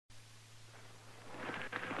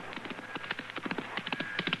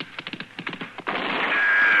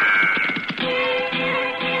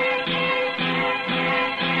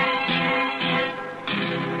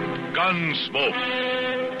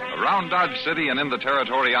Around Dodge City and in the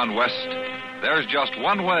territory on West, there's just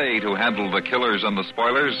one way to handle the killers and the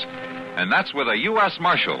spoilers, and that's with a U.S.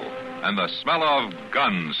 Marshal and the smell of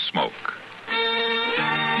gun smoke.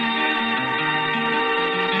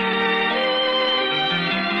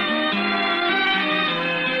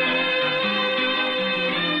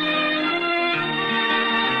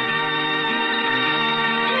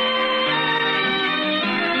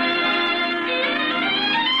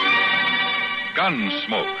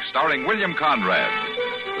 Gunsmoke, starring William Conrad.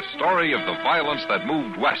 The story of the violence that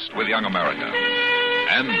moved west with young America.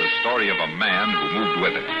 And the story of a man who moved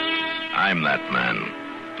with it. I'm that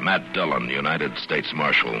man. Matt Dillon, United States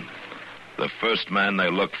Marshal. The first man they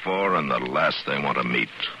look for and the last they want to meet.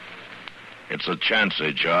 It's a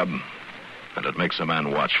chancy job, and it makes a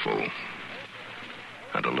man watchful.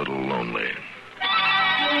 And a little lonely.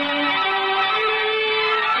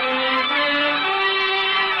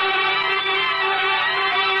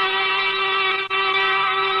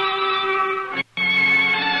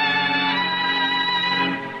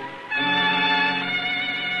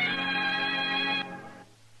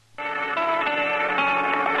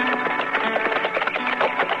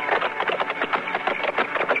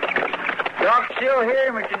 Still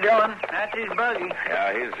here, Mr. Dillon. That's his buggy.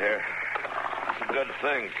 Yeah, he's here. It's a good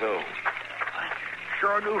thing, too.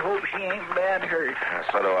 Sure do hope she ain't bad hurt.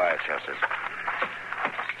 So do I, Chester.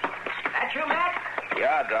 That you, Matt?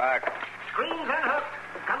 Yeah, Doc. Screens unhooked.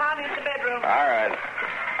 Come on into the bedroom. All right.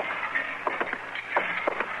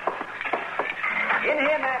 In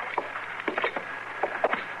here, Matt.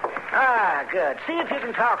 Ah, good. See if you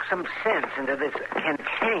can talk some sense into this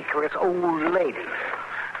cantankerous old lady.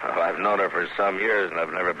 Oh, I've known her for some years, and I've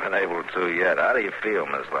never been able to yet. How do you feel,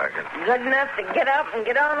 Miss Larkin? Good enough to get up and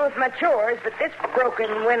get on with my chores, but this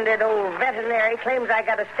broken-winded old veterinary claims I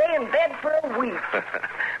got to stay in bed for a week.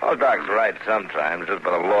 Oh, Doc's right sometimes, just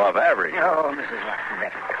by the law of average. Oh, Mrs.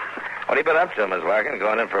 Larkin. What have you been up to, Miss Larkin?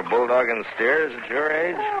 Going in for bulldogging steers at your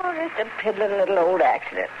age? Oh, just a piddling little old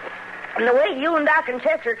accident. And the way you and Doc and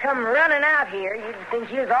Chester come running out here, you'd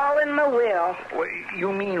think you was all in my will. Well,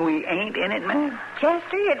 you mean we ain't in it, man?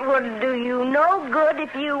 Chester, it wouldn't do you no good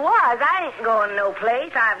if you was. I ain't going no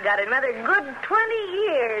place. I've got another good 20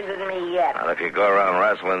 years in me yet. Well, if you go around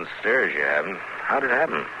wrestling steers, you haven't. How'd it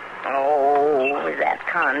happen? Oh, that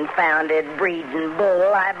confounded breeding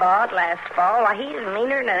bull I bought last fall. Why, he's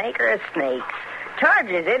meaner than an acre of snakes.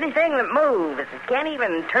 Charges anything that moves. Can't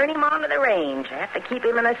even turn him onto the range. I have to keep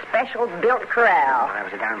him in a special built corral. Well, that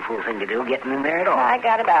was a darn fool thing to do, getting in there at all. I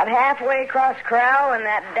got about halfway across the corral when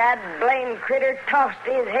that dad-blamed critter tossed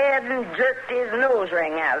his head and jerked his nose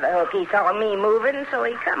ring out of the hook. He saw me moving, so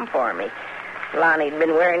he come for me. Lonnie'd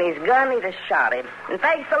been wearing his gun, he'd have shot him. And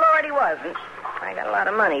thanks the Lord he wasn't. I got a lot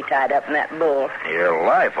of money tied up in that bull. Your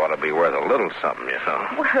life ought to be worth a little something, you know.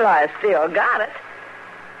 Well, I still got it.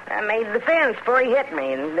 I made the fence before he hit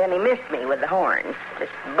me, and then he missed me with the horns.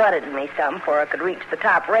 Just butted me some before I could reach the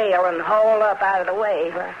top rail and haul up out of the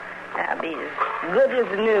way. Well, I'll be as good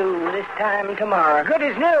as new this time tomorrow. Good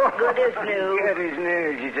as new. Good as new. Good as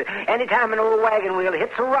new. She said, anytime an old wagon wheel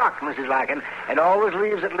hits a rock, Mrs. Larkin, it always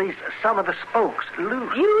leaves at least some of the spokes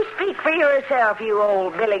loose. You speak for yourself, you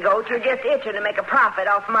old billy goat. You're just itching to make a profit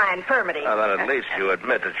off my infirmity. Well, then at least you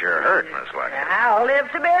admit that you're hurt, Miss Larkin. I'll live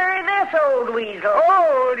to bury this old weasel.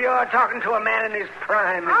 Oh, you're talking to a man in his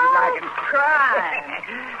prime, Mrs. Larkin. Prime.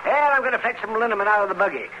 Well, I'm going to fetch some liniment out of the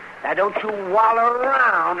buggy. Now, don't you wallow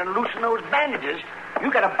around and loosen those bandages.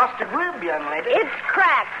 You got a busted rib, young lady. It's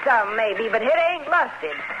cracked some, maybe, but it ain't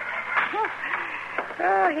busted.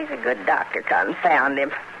 Oh, he's a good doctor, confound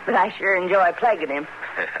him. But I sure enjoy plaguing him.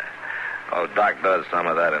 Oh, Doc does some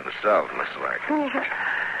of that himself, Miss Larkin.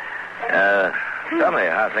 Tell me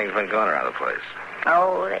how things been going around the place.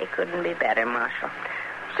 Oh, they couldn't be better, Marshal.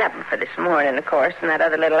 Except for this morning, of course, and that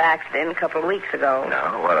other little accident a couple of weeks ago.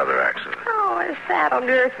 No, what other accident? Oh, a saddle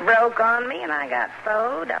girth broke on me, and I got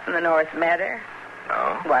sewed up in the North Meadow.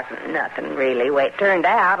 Oh? Wasn't nothing, really. Way it turned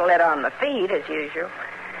out, I lit on my feet, as usual.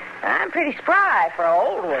 I'm pretty spry for an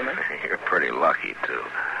old woman. You're pretty lucky, too.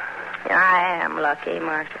 I am lucky,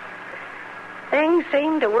 Marshal. Things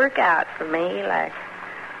seem to work out for me, like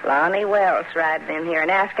Lonnie Wells riding in here and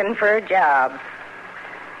asking for a job.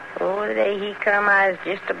 Oh, the day he come, I was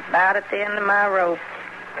just about at the end of my rope.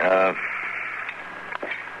 How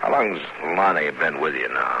long's Lonnie been with you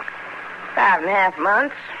now? 5.5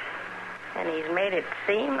 months. And he's made it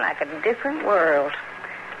seem like a different world.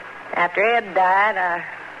 After Ed died,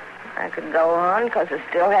 I could go on because I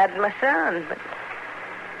still had my son. But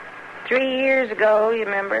 3 years ago, you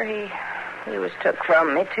remember, he was took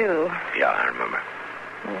from me, too. Yeah, I remember.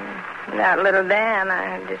 Without little Dan,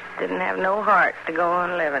 I just didn't have no heart to go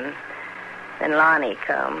on living. Then Lonnie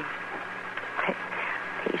come.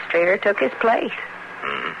 He straighter took his place.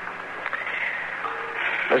 Mm-hmm.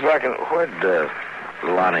 Miss Larkin, where'd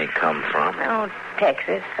Lonnie come from? Oh,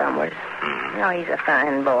 Texas, somewhere. Mm-hmm. Oh, he's a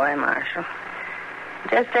fine boy, Marshal.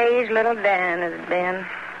 Just the age little Dan has been.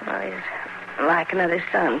 Well, he's like another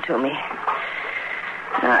son to me.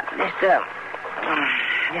 Not just a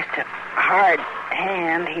hard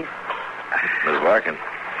hand. He's... Miss Larkin,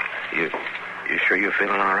 you sure you're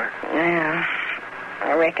feeling all right? Yeah.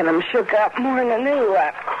 I reckon I'm shook up more than I knew.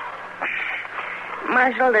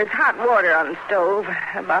 Marshal, there's hot water on the stove,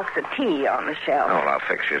 a box of tea on the shelf. Oh, I'll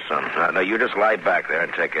fix you some. No, you just lie back there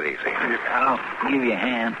and take it easy. I'll give you a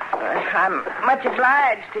hand. I'm much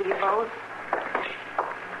obliged to you both.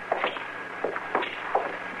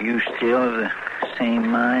 You still of the same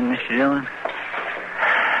mind, Mr. Dillon?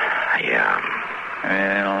 Yeah.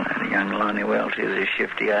 Well, that young Lonnie Welch is a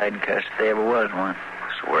shifty-eyed cuss if there ever was one.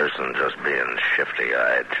 It's worse than just being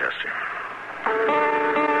shifty-eyed, Chester.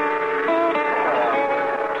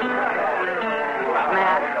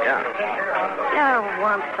 Matt? Yeah. I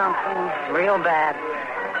want something real bad.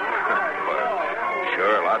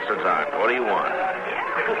 Sure, lots of time. What do you want?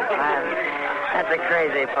 That's the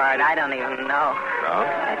crazy part. I don't even know. No?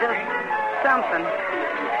 Just something.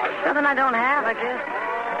 Something I don't have, I guess.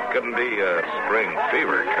 Couldn't be spring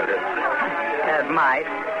fever, could it? It might.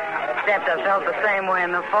 Except I felt the same way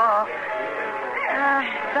in the fall.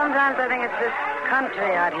 Sometimes I think it's this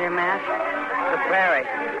country out here, Matt. The prairie.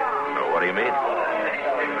 Oh, what do you mean?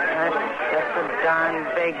 It's just so darn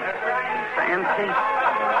big, fancy.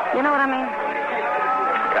 You know what I mean?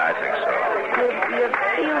 Yeah, I think so. You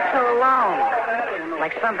feel so alone.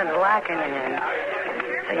 Like something's lacking in you.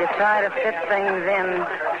 So you try to fit things in.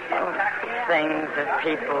 Things or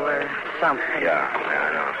people or something. Yeah, I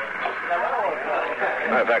know.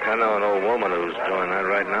 Matter of fact, I know an old woman who's doing that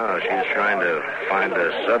right now. She's trying to find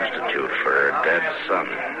a substitute for her dead son.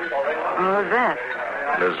 Who's that?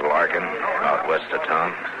 Liz Larkin, out west of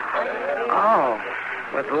town. Oh,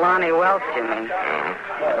 with Lonnie Welch, you mean? Uh-huh.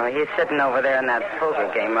 Well, he's sitting over there in that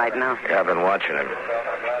poker game right now. Yeah, I've been watching him.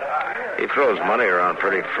 He throws money around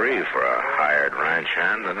pretty free for a hired ranch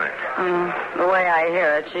hand, doesn't he? The way I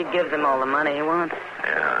hear it, she gives him all the money he wants.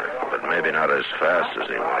 Yeah, but maybe not as fast as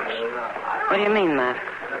he wants. What do you mean, Matt?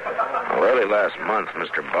 Well, early last month,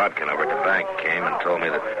 Mr. Bodkin over at the bank came and told me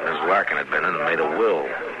that Ms. Larkin had been in and made a will.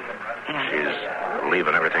 She's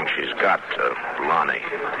leaving everything she's got to Lonnie.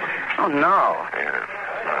 Oh, no. Yeah,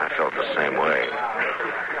 I felt the same way.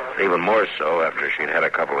 Even more so after she'd had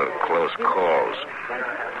a couple of close calls.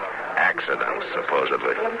 Accidents,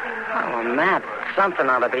 supposedly. Oh, Matt, something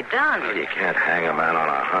ought to be done. Well, you can't hang a man on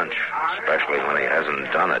a hunch, especially when he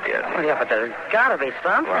hasn't done it yet. Well, yeah, but there's got to be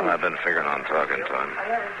something. Well, I've been figuring on talking to him.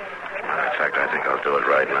 In fact, I think I'll do it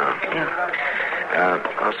right now. Yeah.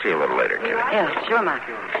 I'll see you a little later, Kitty. Yeah, sure, Matt.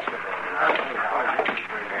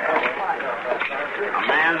 A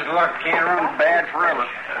man's luck can't run bad forever.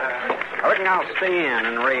 I reckon I'll stay in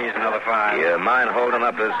and raise another $5. You mind holding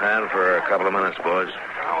up this hand for a couple of minutes, boys?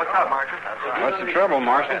 Oh, what's up, Marshal? What's the trouble,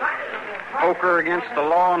 Marshal? Poker against the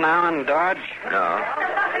law now in Dodge? No.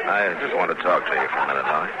 I just want to talk to you for a minute,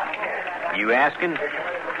 Lonnie. You asking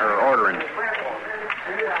or ordering?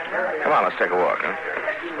 Come on, let's take a walk, huh?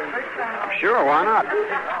 Sure, why not?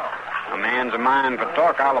 A man's a mind for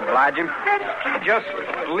talk, I'll oblige him. Just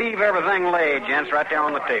leave everything laid, gents, right there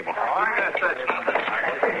on the table.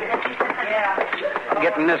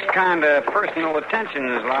 Getting this kind of personal attention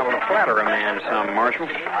is liable to flatter a man some, Marshal.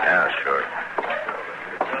 Yeah, sure.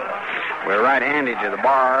 We're right handy to the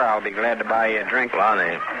bar. I'll be glad to buy you a drink.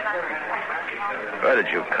 Lonnie, where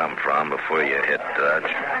did you come from before you hit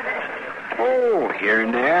Dodge? Oh, here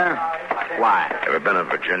and there. Why? Ever been in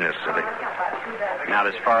Virginia City? Not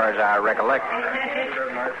as far as I recollect.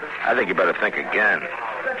 I think you better think again.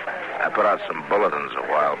 I put out some bulletins a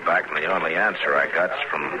while back, and the only answer I got's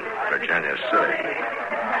from Virginia City.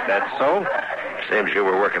 That's so? Seems you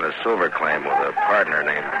were working a silver claim with a partner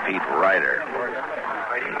named Pete Ryder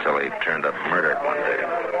until he turned up murdered one day.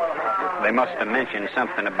 They must have mentioned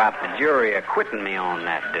something about the jury acquitting me on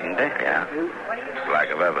that, didn't they? Yeah. Lack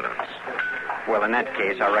of evidence. Well, in that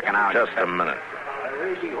case, I reckon I'll... Just a minute.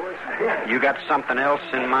 You got something else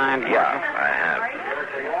in mind? Yeah, I have.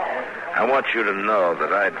 I want you to know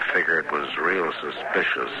that I'd figure it was real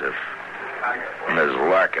suspicious if Ms.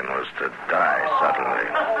 Larkin was to die suddenly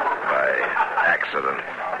by accident.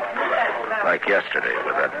 Like yesterday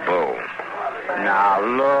with that bull. Now,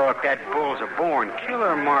 look, that bull's a born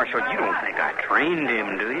killer, Marshal. You don't think I trained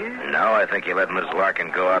him, do you? No, I think you let Miss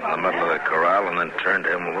Larkin go out in the middle of the corral and then turned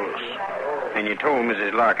him loose. And you told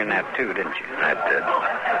Mrs. Larkin that, too, didn't you? I did.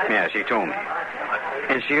 Yeah, she told me.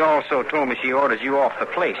 And she also told me she orders you off the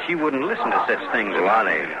place. She wouldn't listen to such things.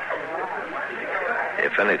 Lonnie,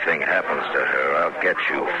 if anything happens to her, I'll get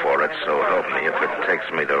you for it, so help me if it takes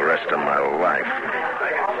me the rest of my life.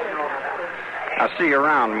 I'll see you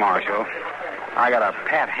around, Marshal. I got a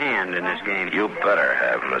pat hand in this game. You better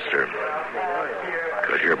have, mister.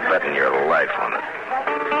 Because you're betting your life on it.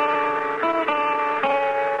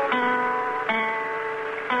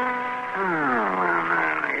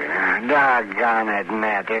 Doggone it,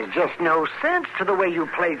 Matt. There's just no sense to the way you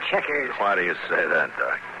play checkers. Why do you say that,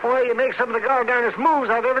 Doc? Well, you make some of the darndest moves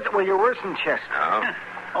I've ever... Well, you're worse than Chester. No?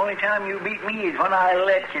 Only time you beat me is when I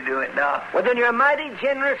let you do it, Doc. Well, then you're mighty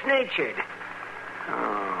generous-natured.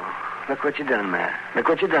 Oh, look what you done, Matt. Look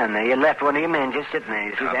what you done there. You left one of your men just sitting there.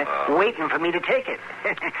 You see that? Waiting for me to take it.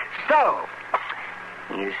 So,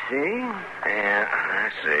 you see? Yeah,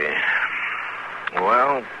 I see.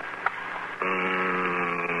 Well,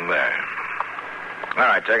 there. All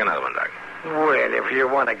right, take another one, Doc. Well, if you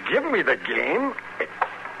want to give me the game...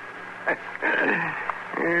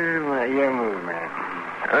 well, your move, man.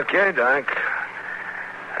 Okay, Doc.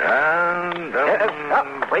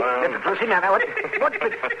 Wait, Lucy, now, what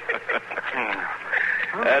the...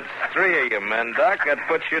 That's 3 of you men, Doc. That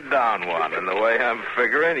puts you down one. And the way I'm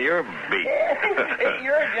figuring, you're beat.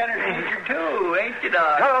 You're a generous nature, too, ain't you,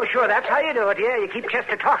 Doc? Oh, sure, that's how you do it, yeah. You keep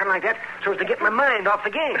Chester talking like that so as to get my mind off the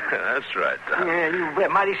game. That's right, Doc. Yeah, you've a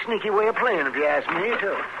mighty sneaky way of playing, if you ask me,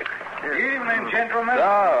 too. Evening, gentlemen. So,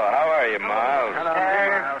 how are you, Miles? Hello,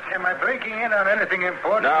 Miles. Am I breaking in on anything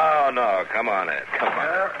important? No. Come on, Ed. Come on.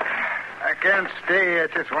 Well, I can't stay. I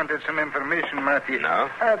just wanted some information, Matthew. No?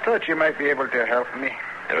 I thought you might be able to help me.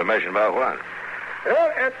 Information about what?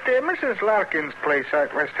 Well, at Mrs. Larkin's place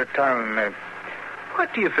out west of town,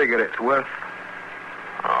 what do you figure it's worth?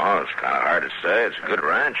 Oh, it's kind of hard to say. It's a good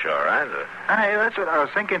ranch, all right. Aye, that's what I was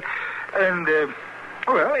thinking. And,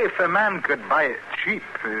 well, if a man could buy it cheap...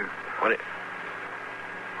 What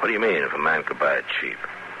do you mean, if a man could buy it cheap?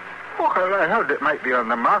 Well, I heard it might be on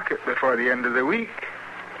the market before the end of the week.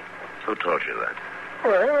 Who told you that?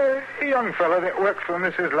 Well, a young fellow that worked for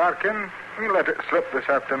Mrs. Larkin. He let it slip this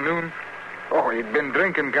afternoon. Oh, he'd been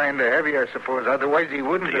drinking kind of heavy, I suppose. Otherwise, he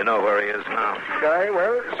wouldn't. Do you know where he is now? Aye,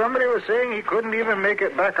 well, somebody was saying he couldn't even make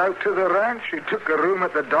it back out to the ranch. He took a room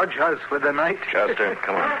at the Dodge House for the night. Chester,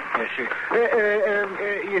 come on. Yes, sir.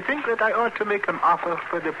 You think that I ought to make an offer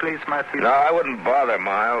for the place, Matthew? No, I wouldn't bother,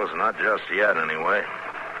 Miles. Not just yet, anyway.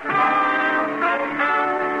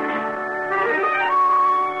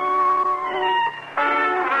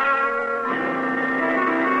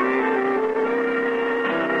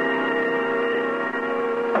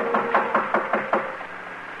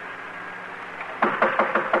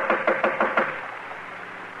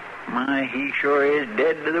 He sure is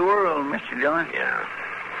dead to the world, Mr. Dillon. Yeah.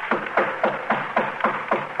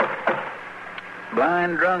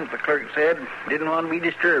 Blind drunk, the clerk said. Didn't want to be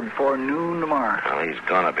disturbed before noon tomorrow. Well, he's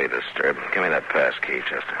gonna be disturbed. Give me that pass key,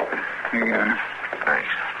 Chester. Here you are. Thanks.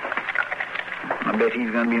 I bet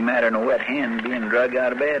he's going to be madder than a wet hen being dragged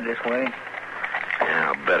out of bed this way.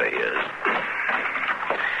 Yeah, I'll bet he is.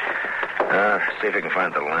 See if you can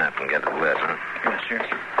find the lamp and get it lit, huh? Yes, sir.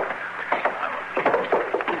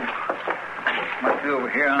 Must be over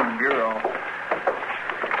here on the bureau.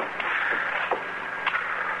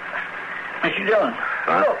 Mr. Dillon,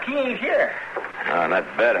 look, he ain't here.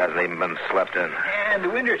 That bed hasn't even been slept in. And the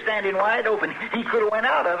window's standing wide open. He could have went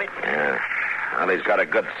out of it. Yeah. Well, he's got a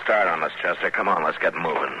good start on us, Chester. Come on, let's get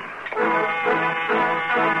moving.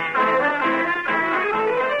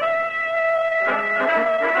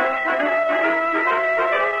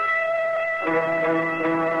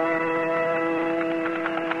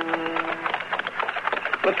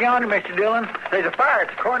 Look yonder, Mr. Dillon. There's a fire at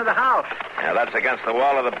the corner of the house. Yeah, that's against the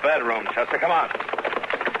wall of the bedroom, Chester. Come on.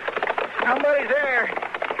 Somebody's there.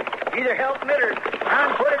 Either help me or trying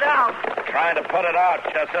to put it out. Trying to put it out,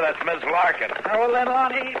 Chester. That's Miss Larkin. Oh, well, then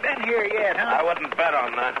Lonnie ain't been here yet, huh? I wouldn't bet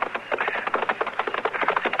on that.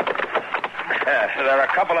 There are a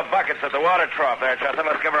couple of buckets at the water trough there, Chester.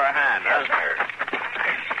 Let's give her a hand. Yes, sir.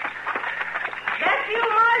 That's you,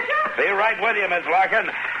 Marshal? Be right with you, Miss Larkin.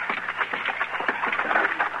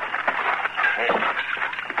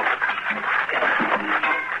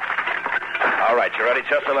 All right, you ready,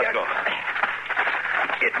 Chester? Let's go.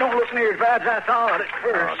 It don't look near as bad as I thought at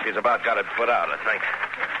first. Oh, she's about got it put out, I think.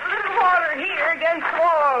 A little water here against the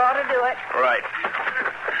wall ought to do it. Right.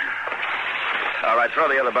 All right, throw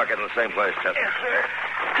the other bucket in the same place, Chester. Yes, sir.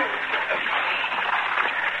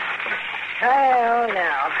 Well,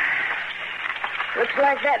 now. Looks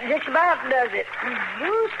like that just about does it.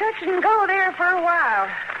 We'll touch and go there for a while.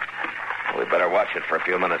 We better watch it for a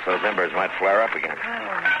few minutes. Those embers might flare up again.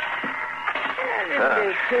 That didn't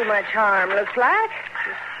do too much harm, looks like.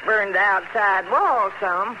 Just burned the outside wall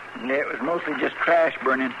some. Yeah, it was mostly just trash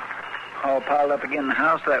burning. All piled up again in the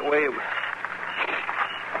house that way. What's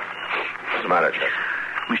the matter, Chester?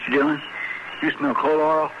 Mr. Dillon, you smell coal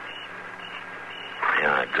oil?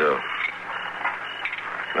 Yeah, I do.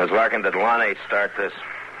 Miss Larkin, did Lonnie start this?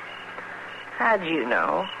 How'd you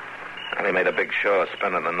know? And he made a big show of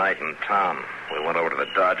spending the night in town. We went over to the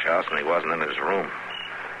Dodge house, and he wasn't in his room.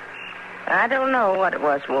 I don't know what it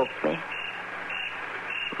was woke me.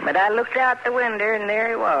 But I looked out the window, and there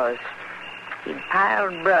he was. He'd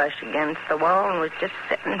piled brush against the wall and was just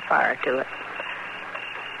setting fire to it.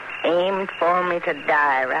 Aimed for me to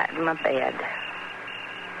die right in my bed.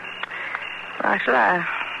 Marshal, I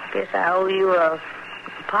guess I owe you a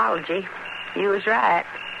apology. You was right.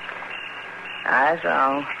 I was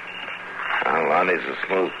wrong. Well, Lonnie's a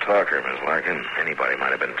smooth talker, Miss Larkin. Anybody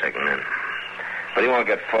might have been taken in. But he won't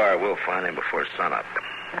get far. We'll find him before sunup.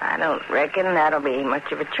 I don't reckon that'll be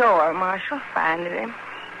much of a chore, Marshal, finding him.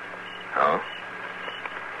 Oh?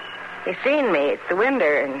 He seen me at the window,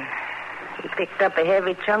 and he picked up a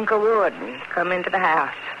heavy chunk of wood and come into the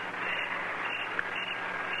house.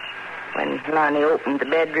 When Lonnie opened the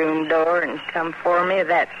bedroom door and come for me at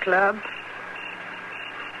that club,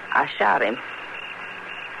 I shot him.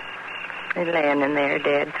 He's laying in there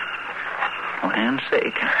dead. Land's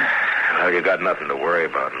sake. Well, you got nothing to worry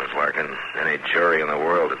about, Miss Larkin. Any jury in the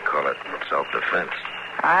world would call it self-defense.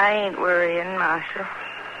 I ain't worrying, Marshal.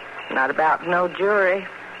 Not about no jury.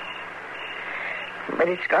 But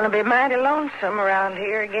it's going to be mighty lonesome around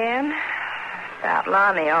here again. Without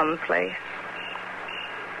Lonnie on the place.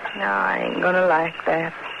 No, I ain't going to like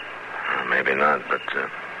that. Well, maybe not, but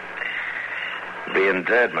being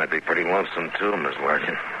dead might be pretty lonesome, too, Miss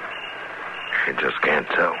Larkin. You just can't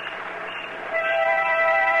tell.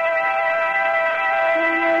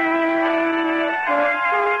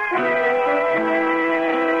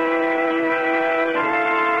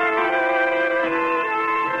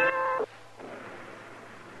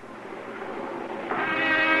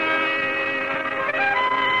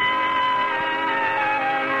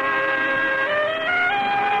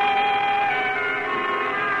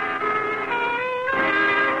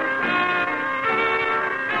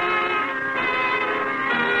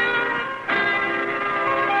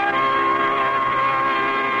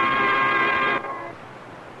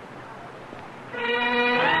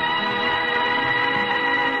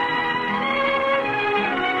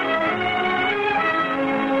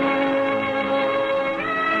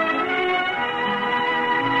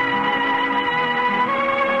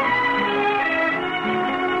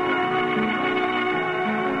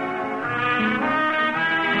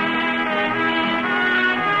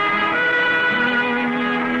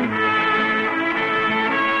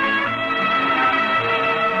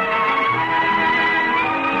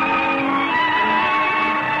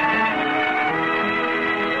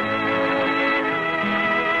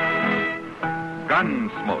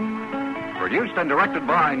 Gunsmoke, produced and directed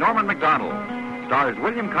by Norman McDonald, stars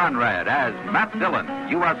William Conrad as Matt Dillon,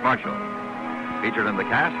 U.S. Marshal. Featured in the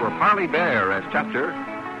cast were Parley Bear as Chester,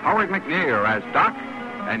 Howard McNear as Doc,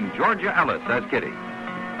 and Georgia Ellis as Kitty.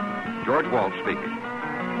 George Walsh speaking.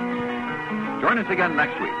 Join us again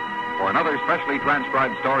next week for another specially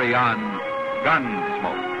transcribed story on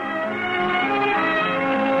Gunsmoke.